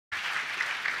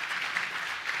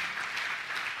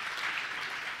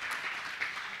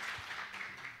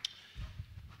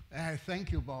I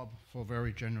thank you, Bob, for a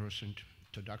very generous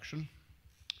introduction.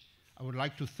 I would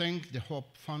like to thank the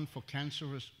Hope Fund for Cancer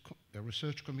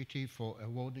Research Committee for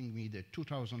awarding me the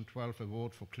 2012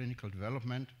 Award for Clinical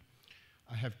Development.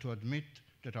 I have to admit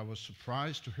that I was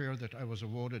surprised to hear that I was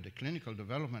awarded a Clinical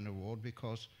Development Award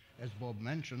because, as Bob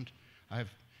mentioned, I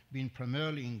have been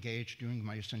primarily engaged during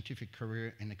my scientific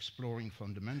career in exploring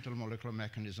fundamental molecular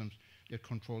mechanisms that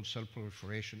control cell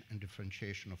proliferation and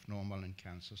differentiation of normal and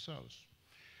cancer cells.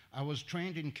 I was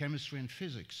trained in chemistry and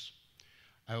physics.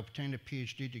 I obtained a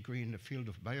PhD degree in the field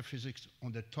of biophysics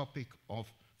on the topic of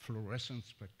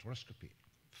fluorescence spectroscopy,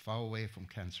 far away from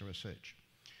cancer research.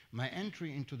 My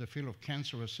entry into the field of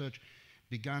cancer research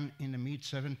began in the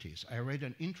mid-70s. I read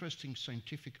an interesting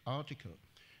scientific article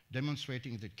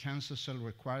demonstrating that cancer cells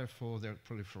require for their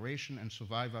proliferation and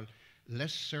survival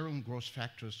less serum growth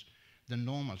factors than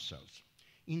normal cells.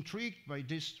 Intrigued by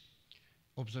this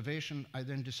observation, I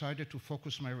then decided to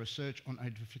focus my research on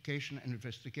identification and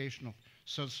investigation of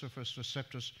cell surface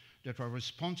receptors that are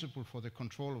responsible for the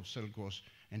control of cell growth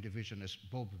and division, as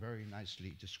Bob very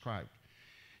nicely described.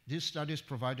 These studies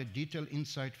provided detailed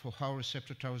insight for how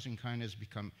receptor tyrosine kinase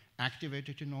become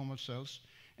activated in normal cells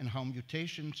and how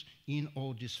mutations in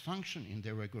or dysfunction in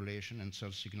their regulation and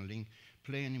cell signaling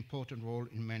play an important role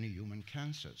in many human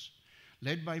cancers.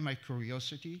 Led by my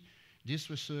curiosity,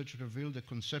 this research revealed the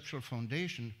conceptual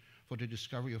foundation for the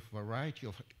discovery of a variety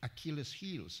of Achilles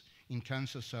heels in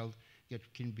cancer cells that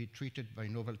can be treated by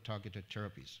novel targeted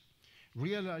therapies.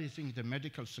 Realizing the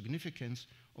medical significance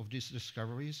of these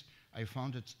discoveries, I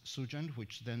founded Sugen,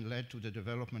 which then led to the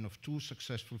development of two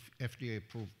successful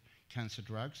FDA-approved cancer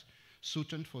drugs,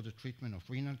 Sutent for the treatment of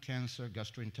renal cancer,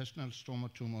 gastrointestinal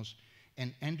stromal tumors,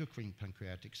 and endocrine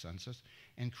pancreatic cancers,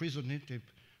 and crizotinib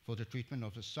for the treatment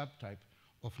of a subtype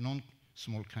of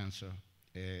non-small cancer,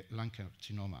 lung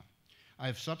carcinoma. I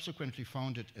have subsequently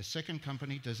founded a second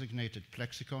company designated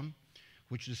Plexicon,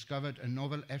 which discovered a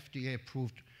novel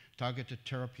FDA-approved targeted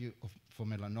therapy for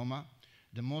melanoma,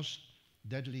 the most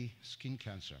deadly skin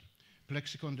cancer.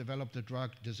 Plexicon developed a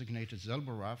drug designated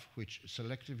Zelboraf, which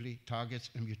selectively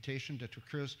targets a mutation that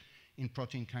occurs in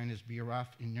protein kinase BRAF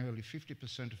in nearly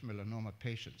 50% of melanoma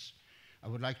patients. I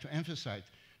would like to emphasize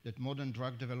that modern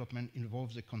drug development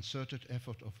involves a concerted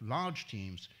effort of large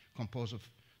teams composed of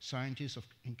scientists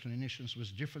and clinicians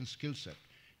with different skill sets.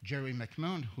 Jerry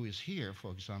McMahon, who is here,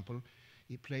 for example,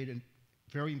 he played a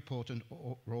very important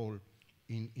role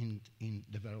in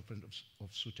development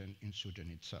of Sugen in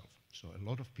Sugen itself. So a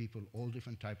lot of people, all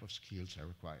different types of skills are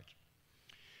required.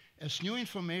 As new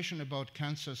information about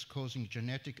cancers causing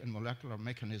genetic and molecular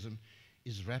mechanism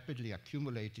is rapidly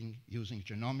accumulating using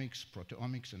genomics,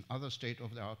 proteomics, and other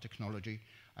state-of-the-art technology,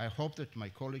 I hope that my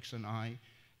colleagues and I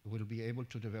will be able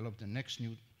to develop in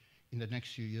the next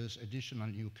few years additional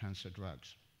new cancer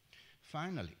drugs.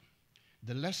 Finally,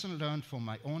 the lesson learned from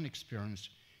my own experience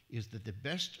is that the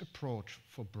best approach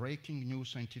for breaking new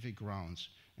scientific grounds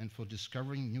and for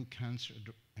discovering new cancer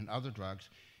and other drugs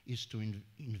is to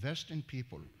invest in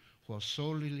people who are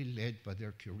solely led by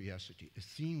their curiosity, a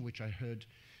theme which I heard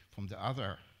from the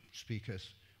other speakers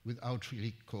without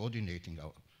really coordinating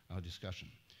our discussion.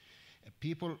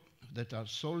 People that are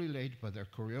solely led by their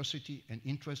curiosity and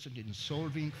interested in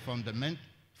solving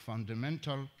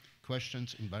fundamental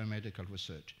questions in biomedical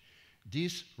research.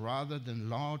 This, rather than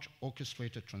large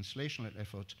orchestrated translational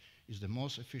efforts, is the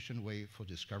most efficient way for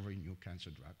discovering new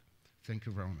cancer drugs. Thank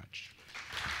you very much.